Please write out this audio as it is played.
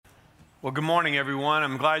Well, good morning, everyone.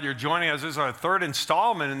 I'm glad you're joining us. This is our third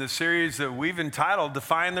installment in the series that we've entitled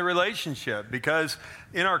Define the Relationship, because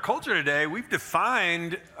in our culture today, we've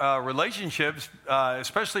defined relationships,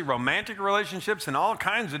 especially romantic relationships, in all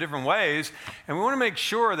kinds of different ways. And we want to make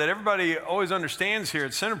sure that everybody always understands here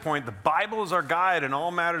at Centerpoint, the Bible is our guide in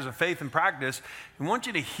all matters of faith and practice. We want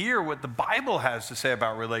you to hear what the Bible has to say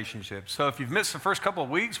about relationships. So if you've missed the first couple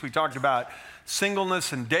of weeks, we talked about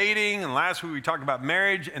singleness and dating, and last week we talked about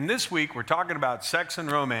marriage, and this week we're talking about sex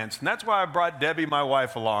and romance. And that's why I brought Debbie, my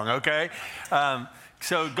wife, along, okay?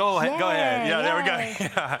 So go ahead. Yeah, there we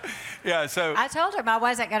go. Yeah, so I told him I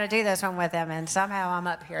wasn't going to do this one with him, and somehow I'm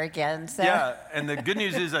up here again. So. Yeah, and the good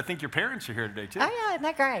news is I think your parents are here today, too. Oh, yeah, isn't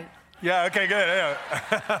that great? Yeah, okay, good.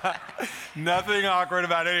 Yeah. Nothing awkward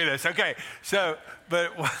about any of this. Okay, but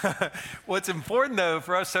what's important, though,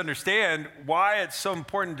 for us to understand why it's so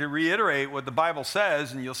important to reiterate what the Bible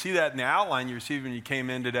says, and you'll see that in the outline you received when you came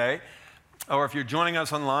in today, or if you're joining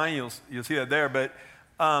us online, you'll see that there. But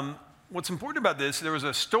what's important about this, there was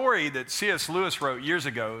a story that C.S. Lewis wrote years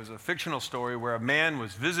ago. It was a fictional story where a man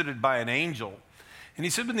was visited by an angel. And he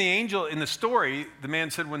said when the angel, in the story, the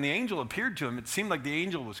man said when the angel appeared to him, it seemed like the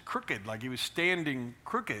angel was crooked, like he was standing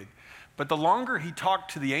crooked. But the longer he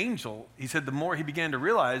talked to the angel, he said the more he began to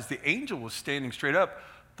realize the angel was standing straight up.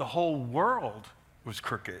 The whole world was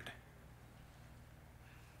crooked.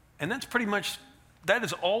 And that's pretty much, that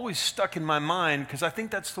is always stuck in my mind because I think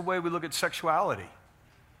that's the way we look at sexuality.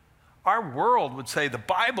 Our world would say the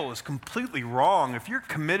Bible is completely wrong. If you're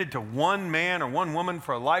committed to one man or one woman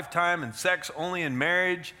for a lifetime and sex only in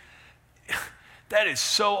marriage, that is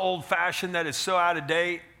so old-fashioned, that is so out of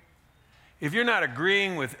date. If you're not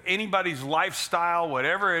agreeing with anybody's lifestyle,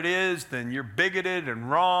 whatever it is, then you're bigoted and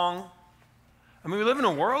wrong. I mean, we live in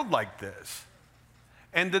a world like this.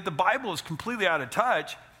 And that the Bible is completely out of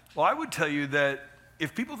touch. Well, I would tell you that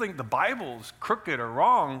if people think the Bible's crooked or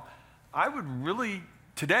wrong, I would really...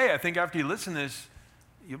 Today, I think after you listen to this,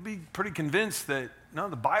 you'll be pretty convinced that, no,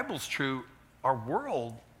 the Bible's true. Our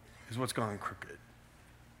world is what's going crooked.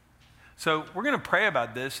 So we're going to pray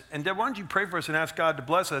about this. And Deb, why don't you pray for us and ask God to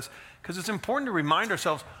bless us? Because it's important to remind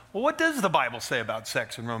ourselves, well, what does the Bible say about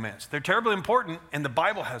sex and romance? They're terribly important, and the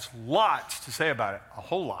Bible has lots to say about it, a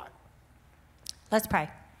whole lot. Let's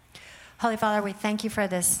pray. Holy Father, we thank you for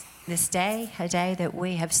this day, a day that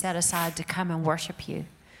we have set aside to come and worship you.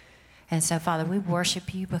 And so, Father, we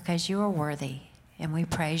worship you because you are worthy, and we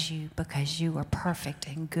praise you because you are perfect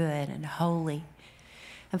and good and holy.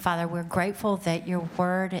 And, Father, we're grateful that your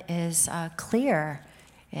word is clear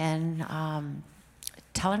and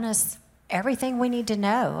telling us everything we need to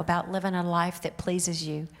know about living a life that pleases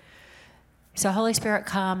you. So, Holy Spirit,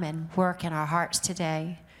 come and work in our hearts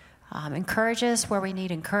today. Encourage us where we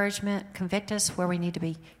need encouragement. Convict us where we need to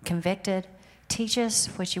be convicted. Teach us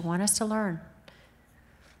what you want us to learn.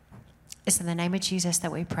 It's in the name of Jesus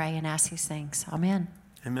that we pray and ask these things. Amen.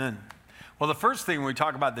 Amen. Well, the first thing when we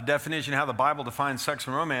talk about the definition, how the Bible defines sex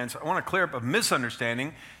and romance, I want to clear up a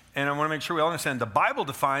misunderstanding, and I want to make sure we all understand the Bible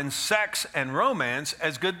defines sex and romance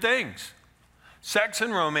as good things. Sex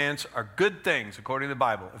and romance are good things, according to the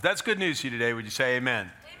Bible. If that's good news to you today, would you say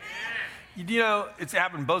amen? Amen. You know, it's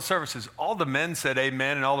happened in both services. All the men said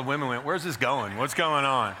amen, and all the women went, where's this going? What's going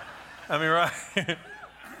on? I mean, right?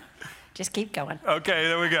 Just keep going. Okay,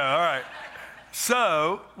 there we go. All right.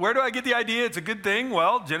 So, where do I get the idea it's a good thing?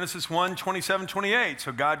 Well, Genesis 1:27-28.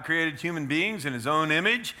 So God created human beings in his own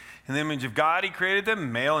image. In the image of God, he created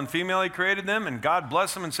them. Male and female, he created them. And God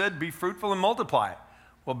blessed them and said, be fruitful and multiply.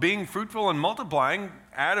 Well, being fruitful and multiplying,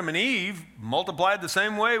 Adam and Eve multiplied the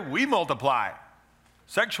same way we multiply,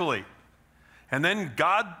 sexually. And then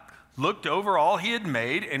God looked over all he had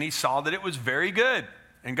made, and he saw that it was very good.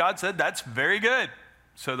 And God said, that's very good.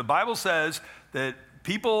 So the Bible says that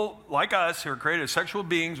people like us who are created as sexual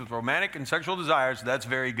beings with romantic and sexual desires, that's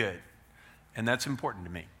very good. And that's important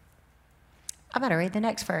to me. I'm going to read the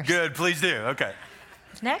next verse. Good, please do. Okay.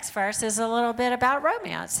 The next verse is a little bit about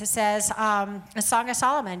romance. It says, a Song of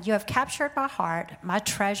Solomon, you have captured my heart, my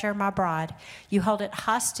treasure, my bride. You hold it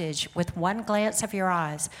hostage with one glance of your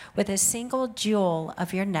eyes, with a single jewel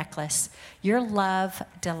of your necklace. Your love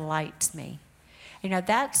delights me. You know,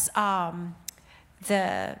 that's...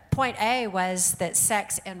 The point A was that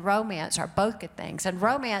sex and romance are both good things. And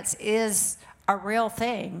romance is a real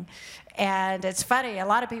thing. And it's funny, a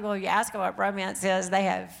lot of people, you ask them what romance is, they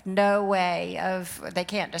have no way of, they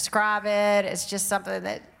can't describe it. It's just something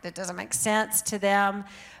that doesn't make sense to them.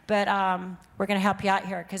 But we're going to help you out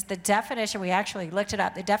here because the definition, we actually looked it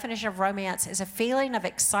up. The definition of romance is a feeling of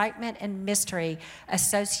excitement and mystery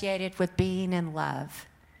associated with being in love.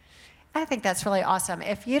 I think that's really awesome.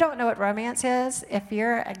 If you don't know what romance is, if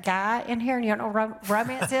you're a guy in here and you don't know what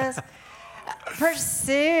romance is,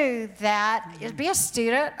 pursue that. Be a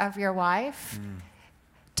student of your wife.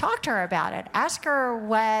 Talk to her about it. Ask her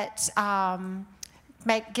what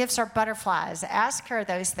gives her butterflies. Ask her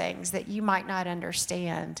those things that you might not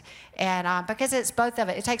understand. And because it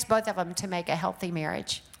takes both of them to make a healthy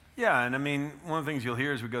marriage. Yeah, and I mean, one of the things you'll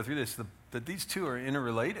hear as we go through this, that these two are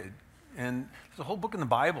interrelated. And there's a whole book in the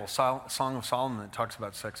Bible, Song of Solomon, that talks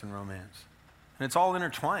about sex and romance. And it's all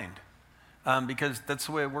intertwined because that's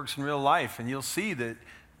the way it works in real life. And you'll see that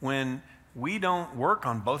when we don't work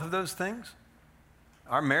on both of those things,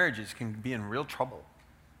 our marriages can be in real trouble.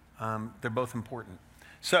 They're both important.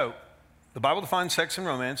 So the Bible defines sex and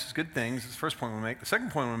romance as good things. That's the first point we make. The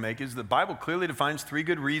second point we make is the Bible clearly defines 3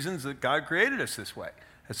 good reasons that God created us this way,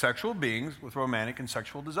 as sexual beings with romantic and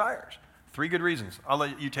sexual desires. 3 good reasons. I'll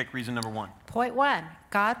let you take reason number 1. Point 1,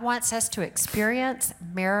 God wants us to experience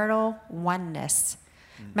marital oneness.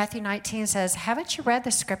 Matthew 19 says, haven't you read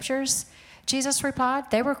the scriptures? Jesus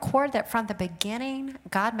replied, they record that from the beginning,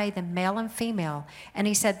 God made them male and female. And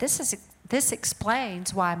he said, this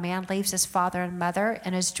explains why a man leaves his father and mother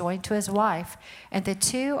and is joined to his wife, and the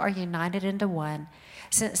two are united into one.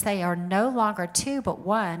 Since they are no longer 2 but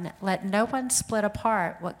 1, let no one split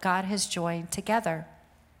apart what God has joined together.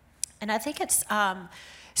 And I think it's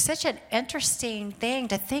such an interesting thing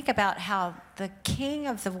to think about how the king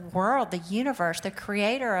of the world, the universe, the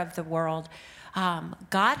creator of the world,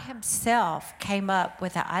 God himself came up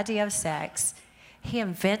with the idea of sex. He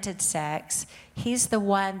invented sex. He's the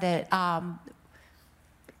one that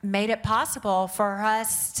made it possible for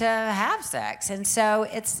us to have sex. And so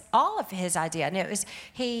it's all of his idea. And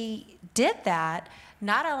he did that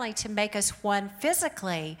not only to make us one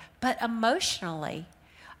physically, but emotionally.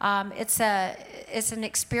 It's an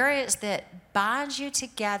experience that binds you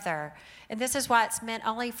together. And this is why it's meant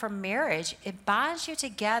only for marriage. It binds you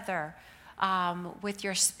together with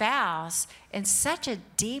your spouse in such a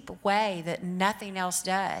deep way that nothing else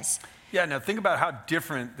does. Yeah, now think about how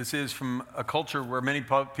different this is from a culture where many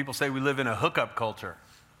people say we live in a hookup culture.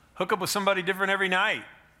 Hook up with somebody different every night.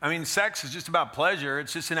 I mean, sex is just about pleasure.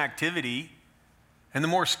 It's just an activity. And the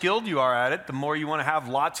more skilled you are at it, the more you want to have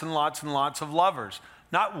lots and lots and lots of lovers.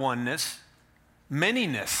 Not oneness,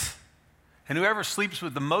 manyness. And whoever sleeps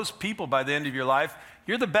with the most people by the end of your life,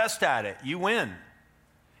 you're the best at it. You win.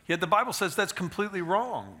 Yet the Bible says that's completely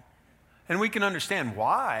wrong. And we can understand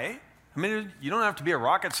why. I mean, you don't have to be a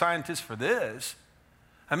rocket scientist for this.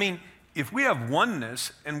 I mean, if we have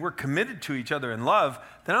oneness and we're committed to each other in love,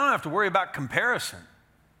 then I don't have to worry about comparison.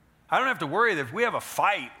 I don't have to worry that if we have a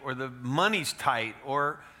fight or the money's tight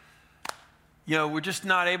or we're just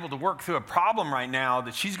not able to work through a problem right now,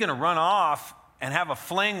 that she's going to run off and have a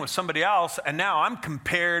fling with somebody else, and now I'm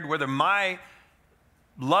compared whether my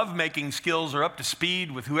lovemaking skills are up to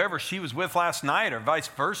speed with whoever she was with last night or vice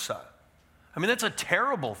versa. I mean, that's a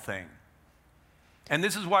terrible thing. And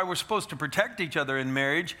this is why we're supposed to protect each other in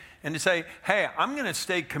marriage and to say, hey, I'm going to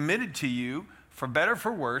stay committed to you for better,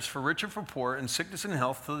 for worse, for richer, for poor, in sickness and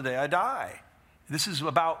health till the day I die. This is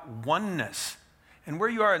about oneness. And where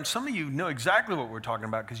you are, and some of you know exactly what we're talking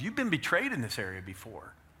about because you've been betrayed in this area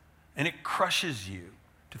before. And it crushes you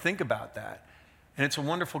to think about that. And it's a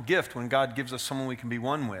wonderful gift when God gives us someone we can be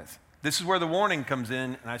one with. This is where the warning comes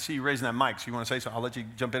in, and I see you raising that mic, so you want to say something. I'll let you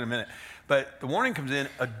jump in a minute. But the warning comes in,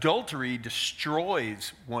 adultery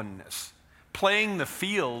destroys oneness. Playing the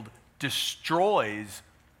field destroys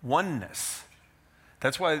oneness.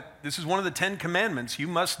 That's why this is one of the 10 commandments. You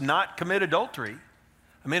must not commit adultery.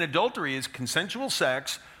 I mean, adultery is consensual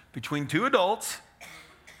sex between 2 adults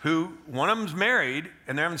who, one of them's married,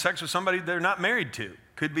 and they're having sex with somebody they're not married to.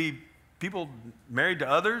 Could be people married to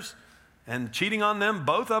others and cheating on them,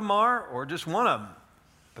 both of them are, or just one of them.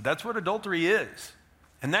 But that's what adultery is.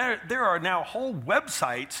 And there are now whole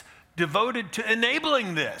websites devoted to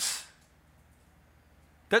enabling this.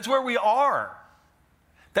 That's where we are.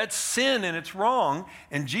 That's sin and it's wrong.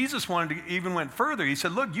 And Jesus even went further. He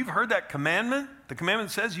said, look, you've heard that commandment. The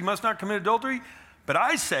commandment says you must not commit adultery. But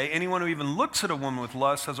I say anyone who even looks at a woman with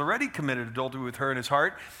lust has already committed adultery with her in his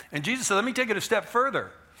heart. And Jesus said, let me take it a step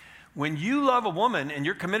further. When you love a woman and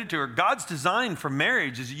you're committed to her, God's design for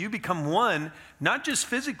marriage is that you become one, not just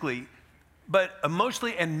physically, but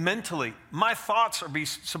emotionally and mentally. My thoughts are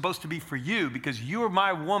supposed to be for you because you are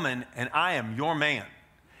my woman and I am your man.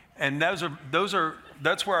 And that's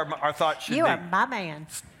where our thoughts should be. You are my man.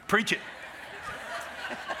 Preach it.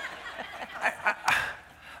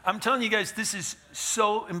 I'm telling you guys, this is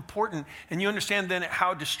so important. And you understand then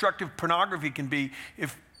how destructive pornography can be.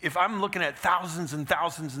 if I'm looking at thousands and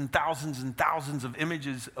thousands and thousands and thousands of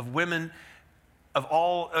images of women of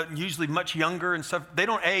all, usually much younger and stuff, they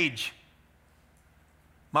don't age.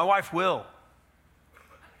 My wife will.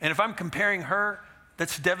 And if I'm comparing her,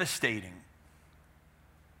 that's devastating.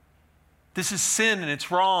 This is sin and it's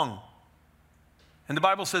wrong. And the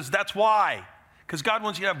Bible says that's why. Because God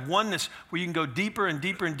wants you to have oneness where you can go deeper and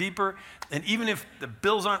deeper and deeper. And even if the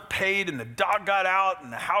bills aren't paid and the dog got out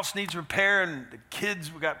and the house needs repair and the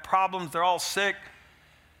kids, we got problems, they're all sick,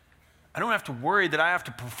 I don't have to worry that I have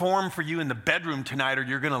to perform for you in the bedroom tonight or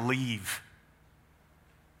you're going to leave.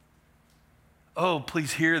 Oh,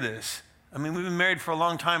 please hear this. I mean, we've been married for a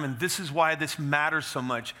long time, and this is why this matters so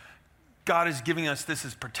much. God is giving us this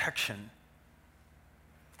as protection.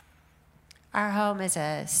 Our home is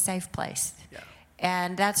a safe place. Yeah.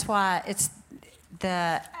 And that's why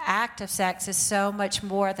the act of sex is so much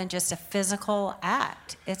more than just a physical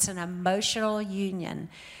act. It's an emotional union.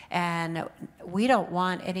 And we don't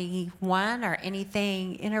want anyone or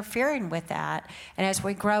anything interfering with that. And as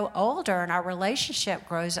we grow older and our relationship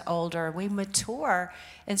grows older, we mature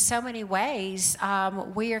in so many ways.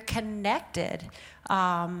 We are connected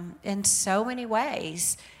in so many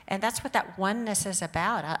ways. And that's what that oneness is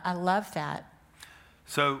about. I love that.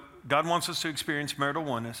 So God wants us to experience marital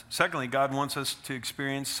oneness. Secondly, God wants us to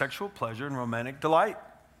experience sexual pleasure and romantic delight.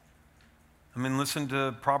 I mean, listen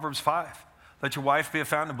to Proverbs 5. Let your wife be a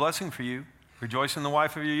fountain of blessing for you. Rejoice in the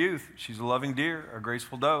wife of your youth. She's a loving deer, a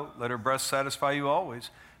graceful doe. Let her breast satisfy you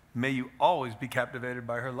always. May you always be captivated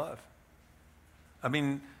by her love. I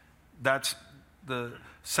mean, that's the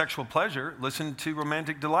sexual pleasure. Listen to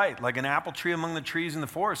romantic delight. Like an apple tree among the trees in the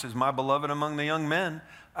forest is my beloved among the young men.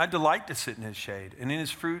 I delight to sit in his shade, and in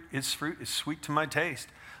his fruit is sweet to my taste.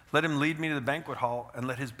 Let him lead me to the banquet hall, and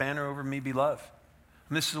let his banner over me be love.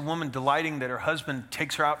 And this is a woman delighting that her husband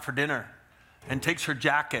takes her out for dinner and takes her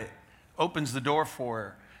jacket, opens the door for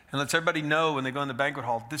her, and lets everybody know when they go in the banquet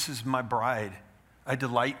hall, this is my bride. I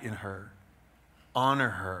delight in her, honor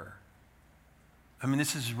her. I mean,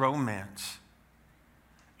 this is romance.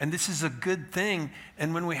 And this is a good thing.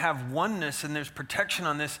 And when we have oneness and there's protection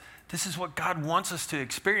on this, this is what God wants us to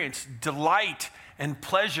experience. Delight and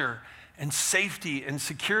pleasure and safety and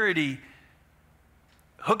security.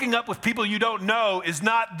 Hooking up with people you don't know is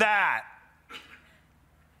not that.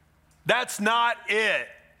 That's not it.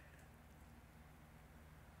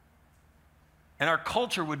 And our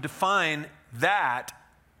culture would define that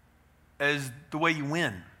as the way you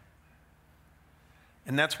win.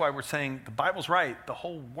 And that's why we're saying the Bible's right. The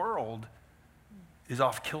whole world is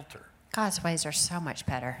off kilter. God's ways are so much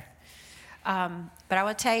better. But I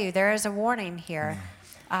will tell you, there is a warning here.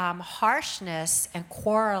 Harshness and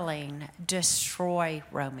quarreling destroy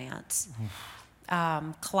romance.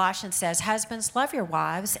 Colossians says, husbands, love your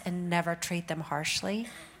wives and never treat them harshly.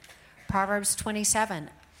 Proverbs 27,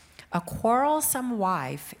 a quarrelsome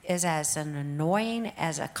wife is as annoying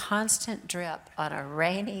as a constant drip on a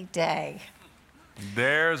rainy day.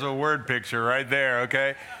 There's a word picture right there,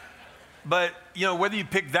 okay? But, you know, whether you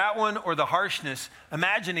pick that one or the harshness,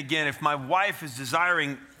 imagine again if my wife is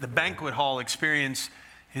desiring the banquet hall experience,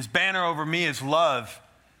 his banner over me is love,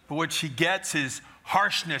 but what she gets is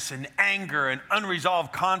harshness and anger and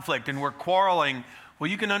unresolved conflict, and we're quarreling.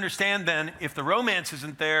 Well, you can understand then if the romance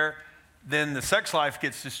isn't there, then the sex life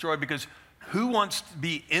gets destroyed, because who wants to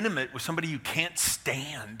be intimate with somebody you can't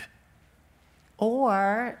stand?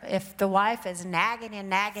 Or if the wife is nagging and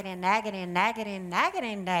nagging and nagging and nagging and nagging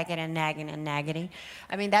and nagging and nagging and nagging,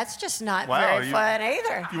 I mean, that's just not very fun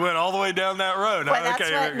either. You went all the way down that road. Well, that's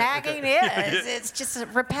what nagging is. It's just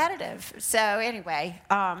repetitive. So anyway,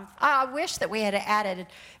 I wish that we had added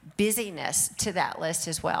busyness to that list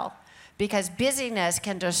as well, because busyness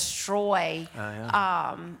can destroy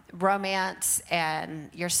romance and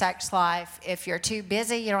your sex life. If you're too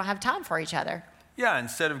busy, you don't have time for each other. Yeah,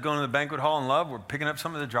 instead of going to the banquet hall in love, we're picking up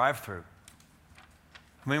some of the drive-through.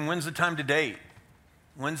 I mean, when's the time to date?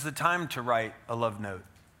 When's the time to write a love note?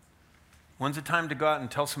 When's the time to go out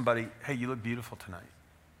and tell somebody, hey, you look beautiful tonight?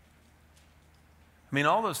 I mean,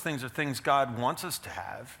 all those things are things God wants us to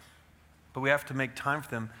have, but we have to make time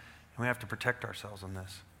for them, and we have to protect ourselves on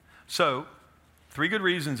this. So, 3 good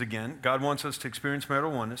reasons again. God wants us to experience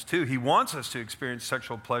marital oneness. 2, he wants us to experience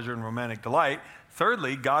sexual pleasure and romantic delight.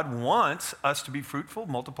 Thirdly, God wants us to be fruitful,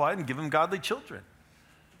 multiply, and give him godly children.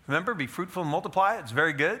 Remember, be fruitful and multiply. It's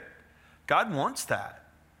very good. God wants that.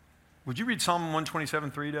 Would you read Psalm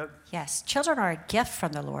 127:3, Deb? Yes. Children are a gift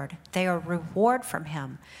from the Lord. They are a reward from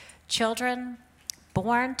him. Children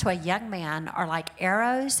born to a young man are like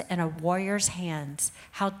arrows in a warrior's hands.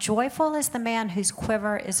 How joyful is the man whose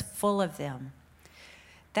quiver is full of them.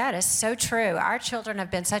 That is so true. Our children have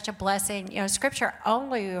been such a blessing. You know, Scripture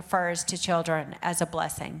only refers to children as a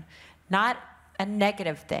blessing, not a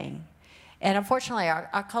negative thing. And unfortunately,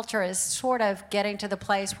 our culture is sort of getting to the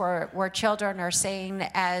place where children are seen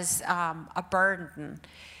as a burden.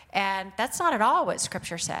 And that's not at all what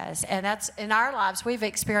Scripture says. And that's, in our lives, we've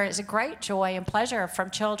experienced great joy and pleasure from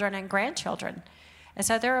children and grandchildren. And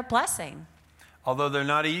so they're a blessing. Although they're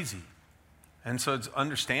not easy. And so it's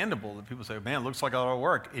understandable that people say, man, it looks like a lot of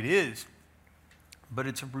work. It is, but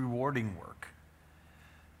it's a rewarding work.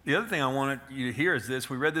 The other thing I wanted you to hear is this.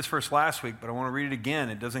 We read this verse last week, but I want to read it again.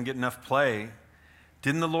 It doesn't get enough play.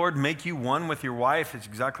 Didn't the Lord make you one with your wife? It's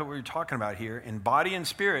exactly what you're talking about here. In body and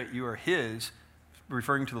spirit, you are his,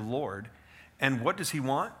 referring to the Lord. And what does he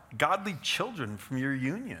want? Godly children from your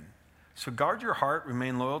union. So guard your heart,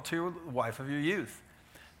 remain loyal to your wife of your youth.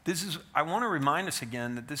 I want to remind us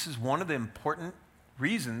again that this is one of the important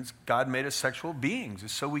reasons God made us sexual beings,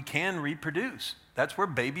 is so we can reproduce. That's where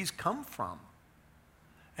babies come from.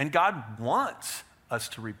 And God wants us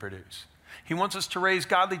to reproduce. He wants us to raise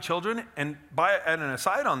godly children, and an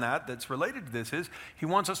aside on that that's related to this is, he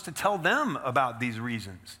wants us to tell them about these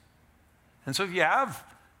reasons. And so if you have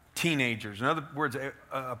teenagers, in other words,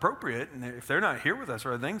 appropriate, and if they're not here with us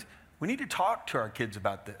or other things, we need to talk to our kids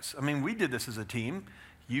about this. I mean, we did this as a team.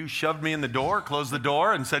 You shoved me in the door, closed the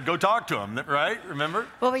door, and said, go talk to them, right? Remember?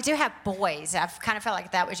 Well, we do have boys. I kind of felt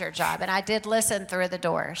like that was your job, and I did listen through the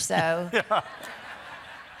door, so yeah.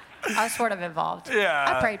 I was sort of involved. Yeah.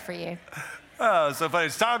 I prayed for you. Oh, so funny.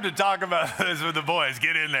 It's time to talk about this with the boys.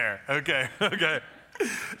 Get in there. Okay.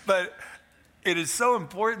 But it is so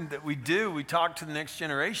important that we talk to the next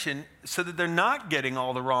generation so that they're not getting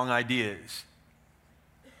all the wrong ideas.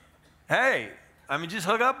 Hey, just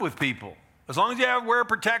hook up with people. As long as you wear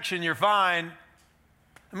protection, you're fine.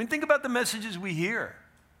 Think about the messages we hear.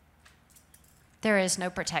 There is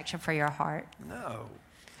no protection for your heart. No.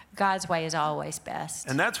 God's way is always best.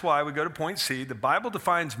 And that's why we go to point C. The Bible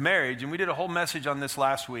defines marriage, and we did a whole message on this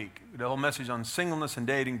last week. We did a whole message on singleness and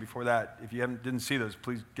dating before that. If you didn't see those,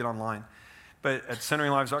 please get online. But at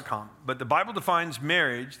centeringlives.com. But the Bible defines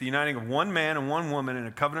marriage, the uniting of one man and one woman in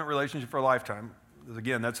a covenant relationship for a lifetime.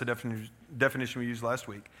 Again, that's the definition we used last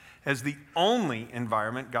week, as the only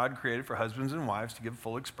environment God created for husbands and wives to give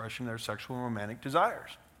full expression to their sexual and romantic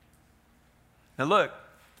desires. Now look,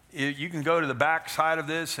 you can go to the back side of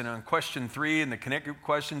this, and on question 3 and the Connect Group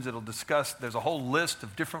questions, it'll discuss, there's a whole list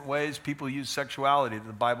of different ways people use sexuality that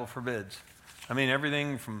the Bible forbids.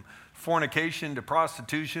 Everything from fornication to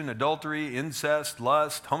prostitution, adultery, incest,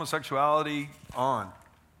 lust, homosexuality, on.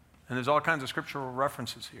 And there's all kinds of scriptural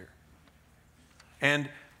references here. And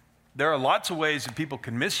there are lots of ways that people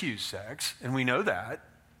can misuse sex, and we know that.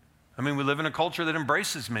 We live in a culture that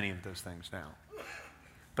embraces many of those things now.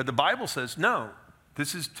 But the Bible says, no,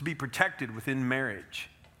 this is to be protected within marriage.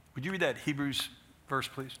 Would you read that Hebrews verse,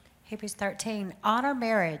 please? Hebrews 13, honor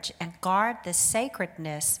marriage and guard the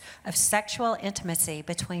sacredness of sexual intimacy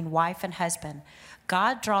between wife and husband.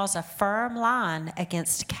 God draws a firm line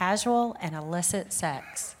against casual and illicit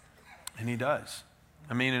sex. And he does.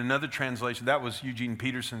 In another translation, that was Eugene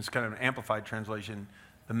Peterson's kind of amplified translation,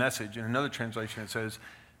 the Message. In another translation, it says,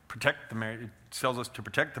 protect the marriage. It tells us to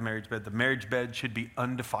protect the marriage bed. The marriage bed should be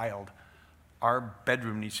undefiled. Our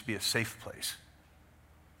bedroom needs to be a safe place.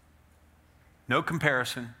 No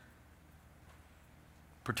comparison.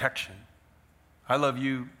 Protection. I love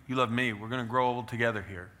you, you love me. We're going to grow old together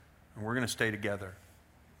here, and we're going to stay together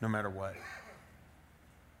no matter what.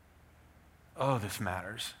 Oh, this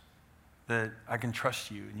matters. That I can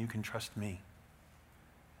trust you and you can trust me.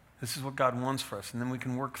 This is what God wants for us, and then we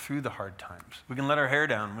can work through the hard times. We can let our hair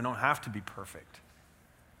down. We don't have to be perfect.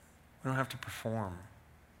 We don't have to perform.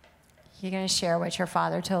 You going to share what your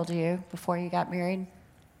father told you before you got married?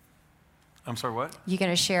 I'm sorry, what? You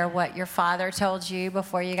going to share what your father told you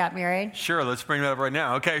before you got married? Sure, let's bring that up right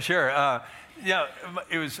now. Okay, sure.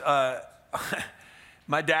 It was,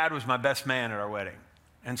 my dad was my best man at our wedding.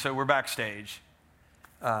 And so we're backstage,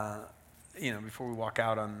 before we walk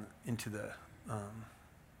out into the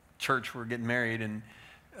church, we're getting married. And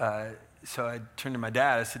so I turned to my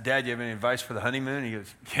dad. I said, Dad, you have any advice for the honeymoon? He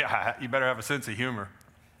goes, yeah, you better have a sense of humor.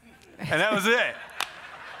 And that was it.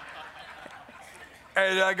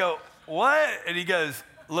 And I go, what? And he goes,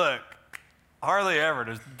 look, hardly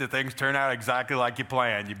ever do things turn out exactly like you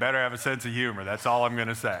planned. You better have a sense of humor. That's all I'm going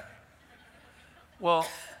to say. Well,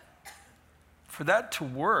 for that to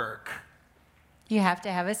work, you have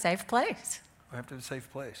to have a safe place. We have to have a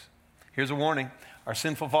safe place. Here's a warning. Our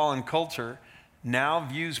sinful fallen culture now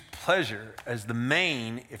views pleasure as the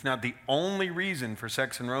main, if not the only reason for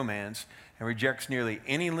sex and romance, and rejects nearly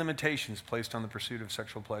any limitations placed on the pursuit of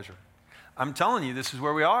sexual pleasure. I'm telling you, this is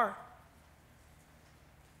where we are.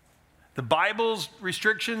 The Bible's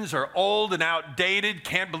restrictions are old and outdated.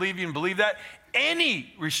 Can't believe you can believe that.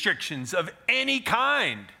 Any restrictions of any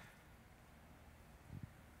kind.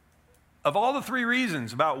 Of all the three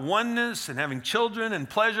reasons about oneness and having children and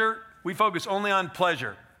pleasure, we focus only on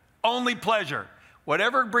pleasure. Only pleasure.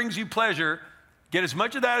 Whatever brings you pleasure, get as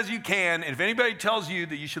much of that as you can. And if anybody tells you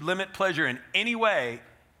that you should limit pleasure in any way,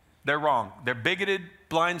 they're wrong. They're bigoted,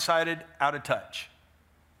 blindsided, out of touch.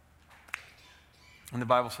 And the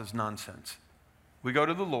Bible says nonsense. We go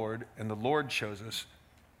to the Lord, and the Lord shows us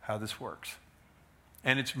how this works.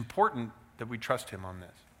 And it's important that we trust him on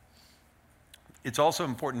this. It's also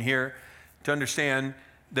important here to understand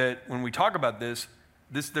that when we talk about this,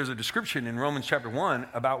 there's a description in Romans chapter 1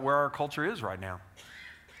 about where our culture is right now.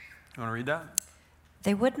 You want to read that?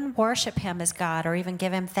 They wouldn't worship him as God or even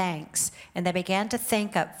give him thanks, and they began to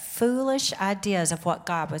think up foolish ideas of what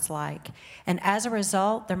God was like. And as a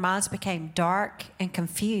result, their minds became dark and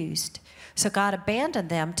confused. So God abandoned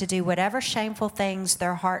them to do whatever shameful things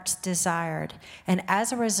their hearts desired. And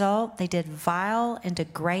as a result, they did vile and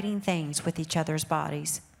degrading things with each other's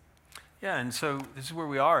bodies. Yeah, and so this is where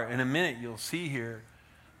we are. In a minute, you'll see here,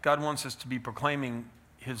 God wants us to be proclaiming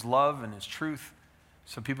his love and his truth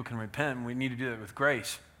so people can repent, and we need to do that with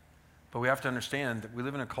grace. But we have to understand that we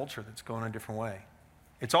live in a culture that's going a different way.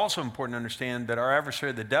 It's also important to understand that our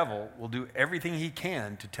adversary, the devil, will do everything he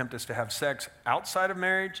can to tempt us to have sex outside of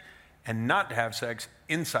marriage and not to have sex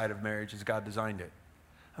inside of marriage as God designed it.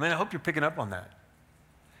 I mean, I hope you're picking up on that.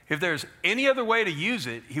 If there's any other way to use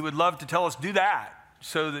it, he would love to tell us do that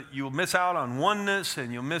so that you'll miss out on oneness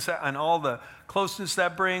and you'll miss out on all the closeness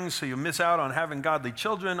that brings, so you'll miss out on having godly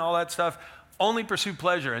children, all that stuff. Only pursue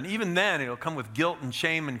pleasure, and even then it'll come with guilt and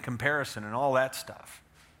shame and comparison and all that stuff.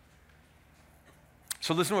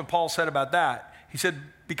 So listen to what Paul said about that. He said,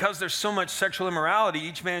 because there's so much sexual immorality,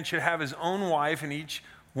 each man should have his own wife and each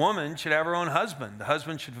woman should have her own husband. The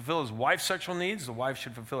husband should fulfill his wife's sexual needs. The wife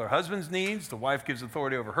should fulfill her husband's needs. The wife gives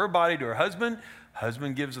authority over her body to her husband.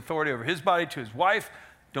 Husband gives authority over his body to his wife.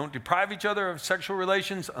 Don't deprive each other of sexual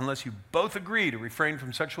relations unless you both agree to refrain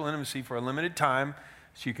from sexual intimacy for a limited time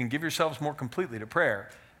so you can give yourselves more completely to prayer.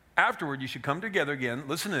 Afterward, you should come together again,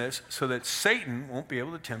 listen to this, so that Satan won't be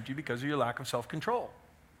able to tempt you because of your lack of self-control.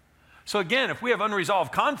 So again, if we have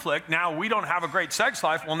unresolved conflict, now we don't have a great sex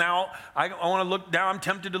life, well now I want to look, now I'm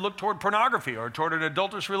tempted to look toward pornography or toward an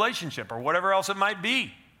adulterous relationship or whatever else it might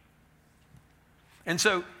be. And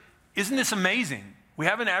so, isn't this amazing? We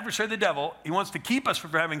have an adversary, the devil. He wants to keep us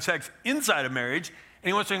from having sex inside of marriage, and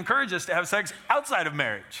he wants to encourage us to have sex outside of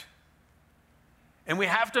marriage. And we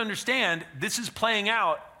have to understand this is playing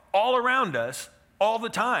out all around us all the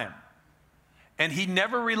time. And he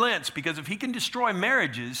never relents, because if he can destroy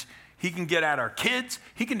marriages, he can get at our kids.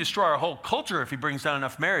 He can destroy our whole culture if he brings down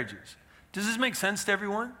enough marriages. Does this make sense to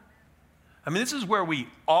everyone? I mean, this is where we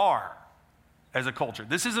are as a culture.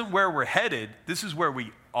 This isn't where we're headed. This is where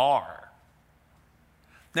we are.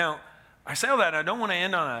 Now, I say all that, and I don't want to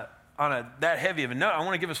end on a that heavy of a note. I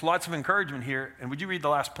want to give us lots of encouragement here. And would you read the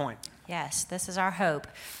last point? Yes, this is our hope.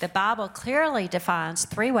 The Bible clearly defines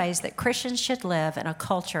 3 ways that Christians should live in a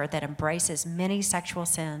culture that embraces many sexual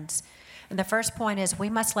sins. And the first point is we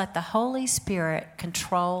must let the Holy Spirit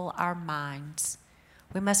control our minds.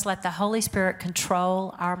 We must let the Holy Spirit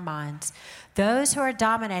control our minds. Those who are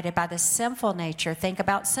dominated by the sinful nature think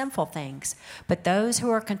about sinful things, but those who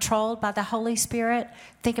are controlled by the Holy Spirit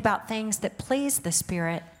think about things that please the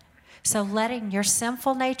Spirit. So letting your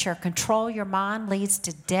sinful nature control your mind leads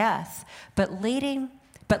to death, but letting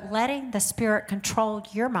the Spirit control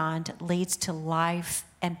your mind leads to life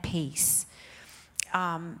and peace.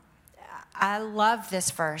 I love this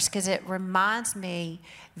verse because it reminds me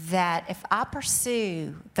that if I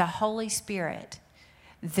pursue the Holy Spirit,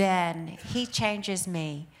 then he changes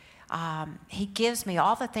me. He gives me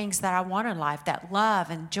all the things that I want in life, that love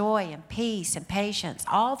and joy and peace and patience,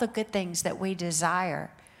 all the good things that we desire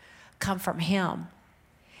come from him.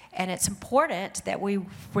 And it's important that we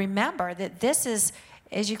remember that this is,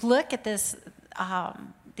 as you look at this,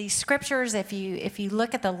 these scriptures, if you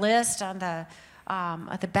look at the list on the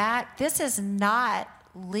at the back, this is not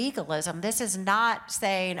legalism. This is not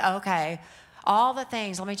saying, okay, all the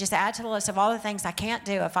things, let me just add to the list of all the things I can't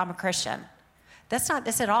do if I'm a Christian. That's not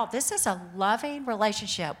this at all. This is a loving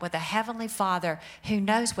relationship with a Heavenly Father who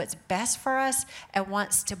knows what's best for us and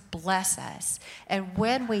wants to bless us. And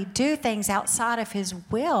when we do things outside of his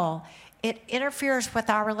will, it interferes with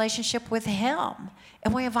our relationship with Him.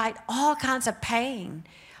 And we invite all kinds of pain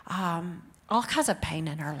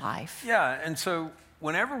in our life. Yeah, and so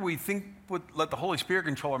whenever we think, let the Holy Spirit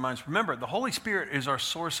control our minds, remember, the Holy Spirit is our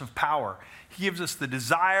source of power. He gives us the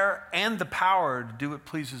desire and the power to do what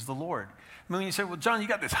pleases the Lord. I mean, when you say, well, John, you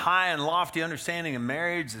got this high and lofty understanding of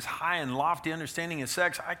marriage, this high and lofty understanding of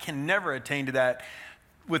sex. I can never attain to that.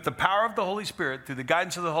 With the power of the Holy Spirit, through the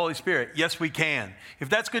guidance of the Holy Spirit, yes, we can. If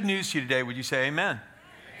that's good news to you today, would you say amen?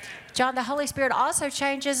 John, the Holy Spirit also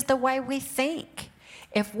changes the way we think.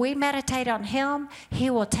 If we meditate on Him, He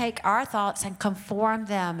will take our thoughts and conform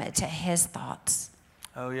them to His thoughts.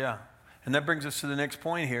 Oh, yeah. And that brings us to the next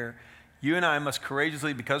point here. You and I must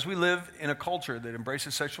courageously, because we live in a culture that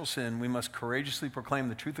embraces sexual sin, we must courageously proclaim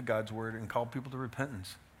the truth of God's word and call people to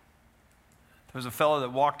repentance. There was a fellow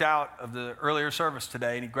that walked out of the earlier service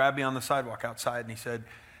today, and he grabbed me on the sidewalk outside, and he said,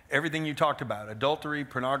 everything you talked about, adultery,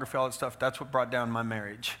 pornography, all that stuff, that's what brought down my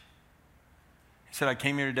marriage. He said, I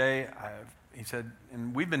came here today, he said,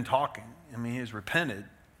 and we've been talking. I mean, he has repented.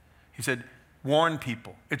 He said, warn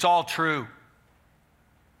people. It's all true.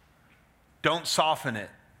 Don't soften it.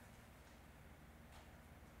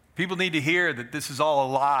 People need to hear that this is all a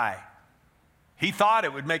lie. He thought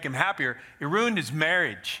it would make him happier. It ruined his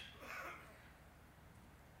marriage.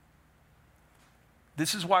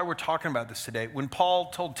 This is why we're talking about this today. When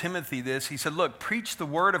Paul told Timothy this, he said, look, preach the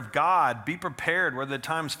word of God. Be prepared, whether the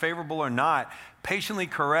time's favorable or not. Patiently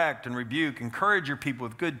correct and rebuke. Encourage your people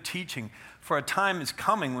with good teaching. For a time is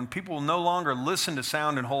coming when people will no longer listen to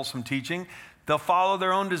sound and wholesome teaching. They'll follow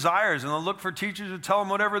their own desires, and they'll look for teachers who tell them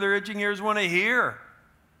whatever their itching ears want to hear.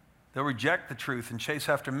 They'll reject the truth and chase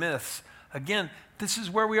after myths. Again, this is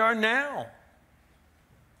where we are now.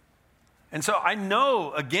 And so I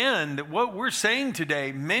know, again, that what we're saying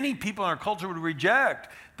today, many people in our culture would reject.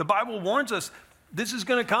 The Bible warns us this is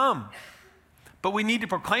going to come. But we need to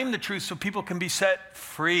proclaim the truth so people can be set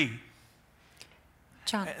free.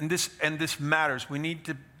 John. And this matters. We need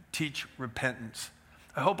to teach repentance.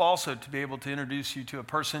 I hope also to be able to introduce you to a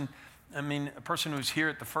person who was here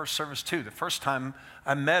at the first service too. The first time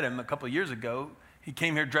I met him a couple of years ago, he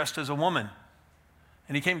came here dressed as a woman.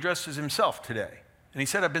 And he came dressed as himself today. And he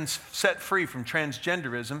said, I've been set free from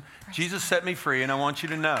transgenderism. Jesus set me free, and I want you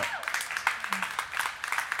to know.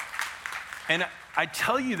 And I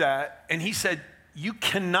tell you that, and he said, you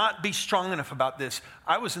cannot be strong enough about this.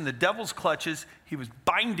 I was in the devil's clutches. He was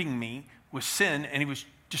binding me with sin, and he was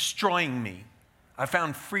destroying me. I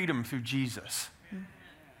found freedom through Jesus.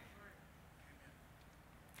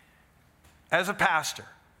 As a pastor,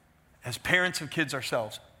 as parents of kids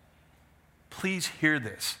ourselves, please hear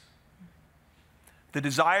this. The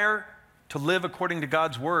desire to live according to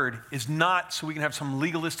God's word is not so we can have some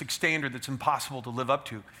legalistic standard that's impossible to live up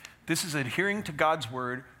to. This is adhering to God's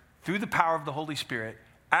word through the power of the Holy Spirit,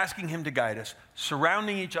 asking Him to guide us,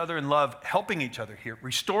 surrounding each other in love, helping each other here,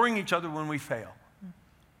 restoring each other when we fail.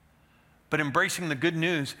 But embracing the good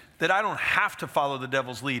news that I don't have to follow the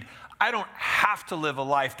devil's lead. I don't have to live a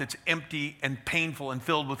life that's empty and painful and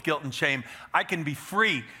filled with guilt and shame. I can be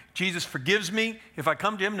free. Jesus forgives me if I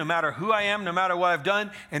come to Him, no matter who I am, no matter what I've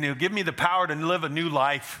done, and He'll give me the power to live a new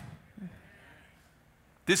life.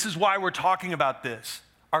 This is why we're talking about this.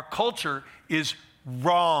 Our culture is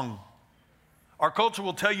wrong. Our culture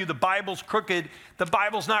will tell you the Bible's crooked. The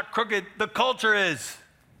Bible's not crooked. The culture is.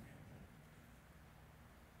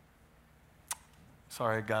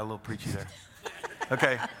 Sorry, I got a little preachy there.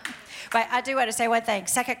 Okay. But I do want to say one thing.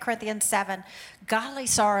 2 Corinthians 7, godly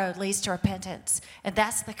sorrow leads to repentance. And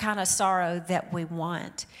that's the kind of sorrow that we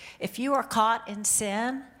want. If you are caught in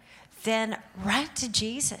sin, then run to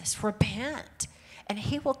Jesus, repent, and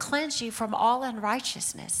He will cleanse you from all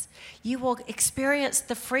unrighteousness. You will experience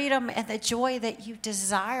the freedom and the joy that you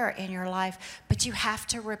desire in your life, but you have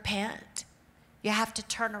to repent. You have to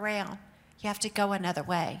turn around. You have to go another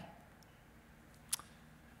way.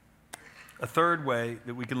 A third way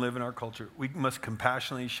that we can live in our culture, we must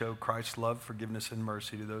compassionately show Christ's love, forgiveness, and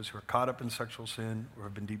mercy to those who are caught up in sexual sin or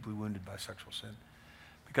have been deeply wounded by sexual sin.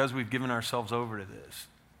 Because we've given ourselves over to this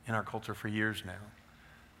in our culture for years now,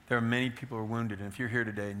 there are many people who are wounded. And if you're here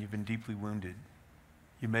today and you've been deeply wounded,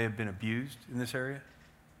 you may have been abused in this area.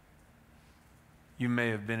 You may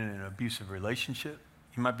have been in an abusive relationship.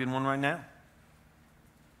 You might be in one right now.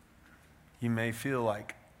 You may feel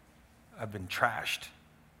like, I've been trashed.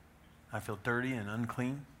 I feel dirty and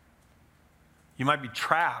unclean. You might be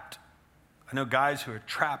trapped. I know guys who are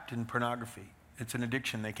trapped in pornography. It's an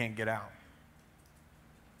addiction they can't get out.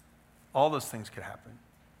 All those things could happen.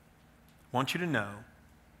 I want you to know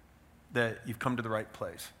that you've come to the right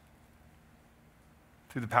place.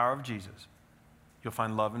 Through the power of Jesus, you'll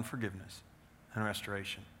find love and forgiveness and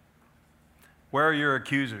restoration. Where are your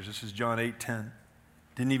accusers? This is John 8:10.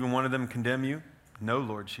 Didn't even one of them condemn you? No,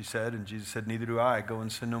 Lord, she said. And Jesus said, neither do I. Go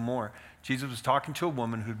and sin no more. Jesus was talking to a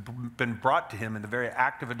woman who'd been brought to him in the very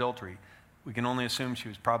act of adultery. We can only assume she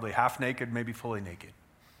was probably half naked, maybe fully naked.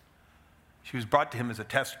 She was brought to him as a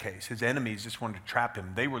test case. His enemies just wanted to trap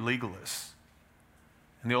him. They were legalists.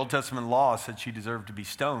 And the Old Testament law said she deserved to be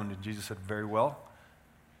stoned. And Jesus said, very well.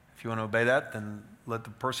 If you want to obey that, then let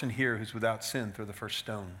the person here who's without sin throw the first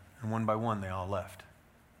stone. And one by one, they all left.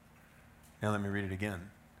 Now let me read it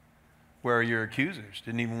again. Where are your accusers?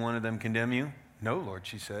 Didn't even one of them condemn you? No, Lord,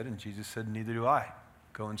 she said. And Jesus said, neither do I.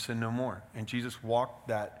 Go and sin no more. And Jesus walked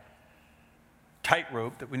that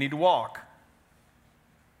tightrope that we need to walk.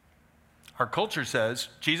 Our culture says,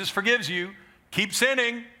 Jesus forgives you. Keep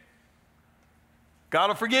sinning. God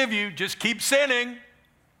will forgive you. Just keep sinning.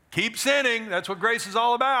 Keep sinning. That's what grace is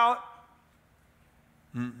all about.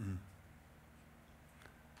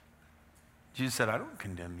 Jesus said, I don't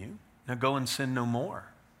condemn you. Now go and sin no more.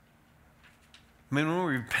 I mean, when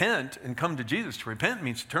we repent and come to Jesus, to repent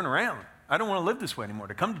means to turn around. I don't want to live this way anymore.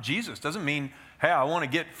 To come to Jesus doesn't mean, hey, I want to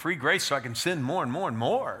get free grace so I can sin more and more and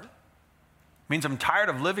more. It means I'm tired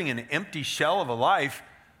of living in an empty shell of a life.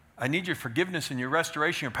 I need your forgiveness and your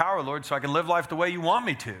restoration, your power, Lord, so I can live life the way you want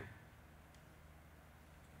me to.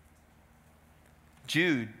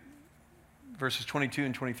 Jude, verses 22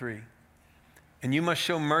 and 23. And you must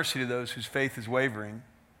show mercy to those whose faith is wavering.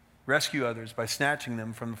 Rescue others by snatching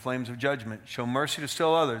them from the flames of judgment. Show mercy to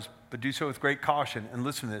still others, but do so with great caution. And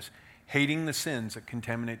listen to this, hating the sins that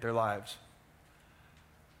contaminate their lives.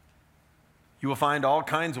 You will find all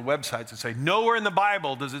kinds of websites that say, nowhere in the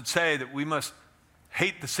Bible does it say that we must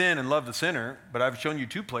hate the sin and love the sinner, but I've shown you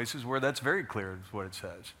two places where that's very clear is what it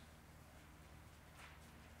says.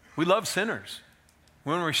 We love sinners.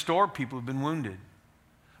 We want to restore people who've been wounded.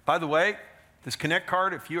 By the way, this Connect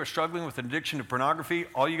card, if you are struggling with an addiction to pornography,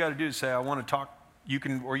 all you got to do is say, I want to talk. You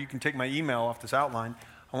can take my email off this outline.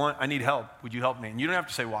 I need help. Would you help me? And you don't have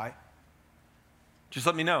to say why. Just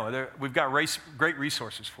let me know. We've got great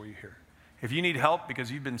resources for you here. If you need help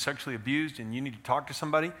because you've been sexually abused and you need to talk to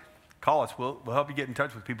somebody, call us. We'll help you get in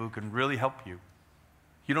touch with people who can really help you.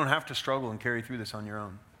 You don't have to struggle and carry through this on your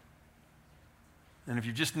own. And if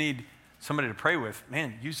you just need somebody to pray with,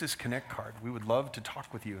 man, use this Connect card. We would love to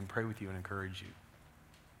talk with you and pray with you and encourage you.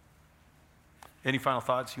 Any final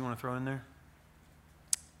thoughts you want to throw in there?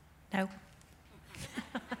 No.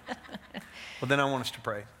 Well, then I want us to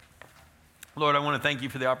pray. Lord, I want to thank you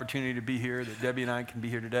for the opportunity to be here, that Debbie and I can be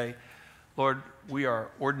here today. Lord, we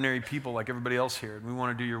are ordinary people like everybody else here, and we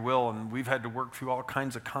want to do your will, and we've had to work through all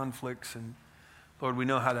kinds of conflicts, and Lord, we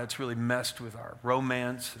know how that's really messed with our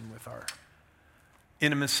romance and with our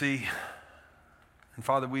intimacy. And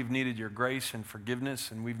Father, we've needed your grace and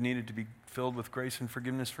forgiveness, and we've needed to be filled with grace and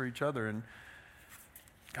forgiveness for each other. And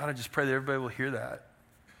God, I just pray that everybody will hear that.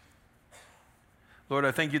 Lord,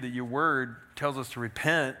 I thank you that your word tells us to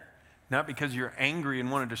repent, not because you're angry and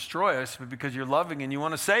want to destroy us, but because you're loving and you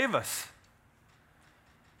want to save us.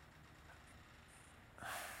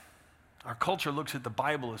 Our culture looks at the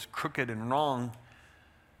Bible as crooked and wrong,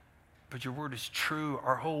 but your word is true.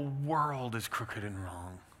 Our whole world is crooked and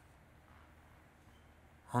wrong.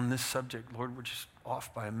 On this subject, Lord, we're just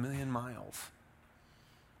off by 1,000,000 miles.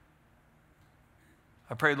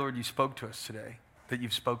 I pray, Lord, you spoke to us today, that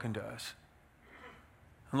you've spoken to us.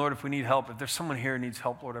 And Lord, if we need help, if there's someone here who needs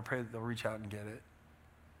help, Lord, I pray that they'll reach out and get it.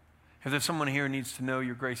 If there's someone here who needs to know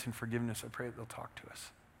your grace and forgiveness, I pray that they'll talk to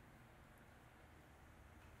us.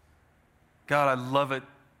 God, I love it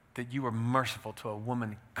that you were merciful to a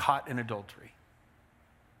woman caught in adultery.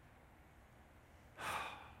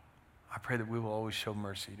 I pray that we will always show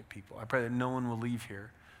mercy to people. I pray that no one will leave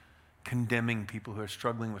here condemning people who are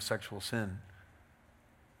struggling with sexual sin.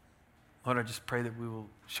 Lord, I just pray that we will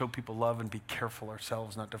show people love and be careful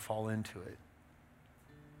ourselves not to fall into it.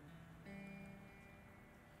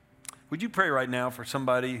 Would you pray right now for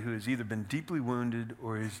somebody who has either been deeply wounded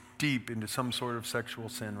or is deep into some sort of sexual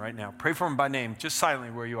sin right now? Pray for them by name, just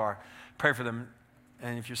silently where you are. Pray for them.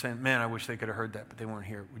 And if you're saying, man, I wish they could have heard that, but they weren't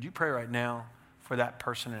here, would you pray right now for that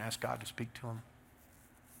person and ask God to speak to them?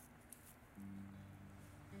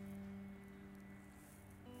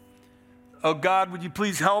 Oh God, would you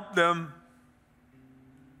please help them?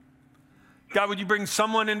 God, would you bring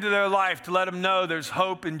someone into their life to let them know there's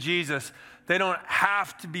hope in Jesus? They don't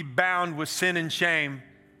have to be bound with sin and shame.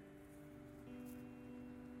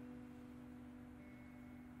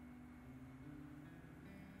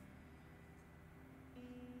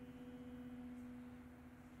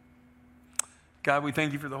 God, we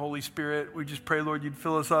thank you for the Holy Spirit. We just pray, Lord, you'd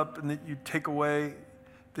fill us up and that you'd take away,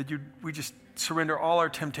 we just surrender all our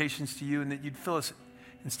temptations to you, and that you'd fill us,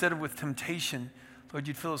 instead of with temptation, Lord,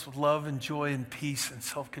 you'd fill us with love and joy and peace and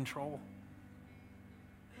self-control.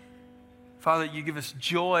 Father, you give us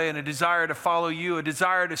joy and a desire to follow you, a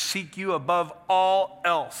desire to seek you above all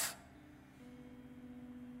else.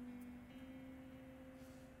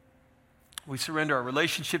 We surrender our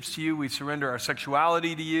relationships to you. We surrender our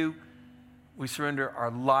sexuality to you. We surrender our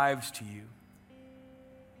lives to you.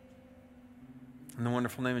 In the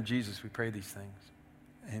wonderful name of Jesus, we pray these things.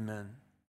 Amen.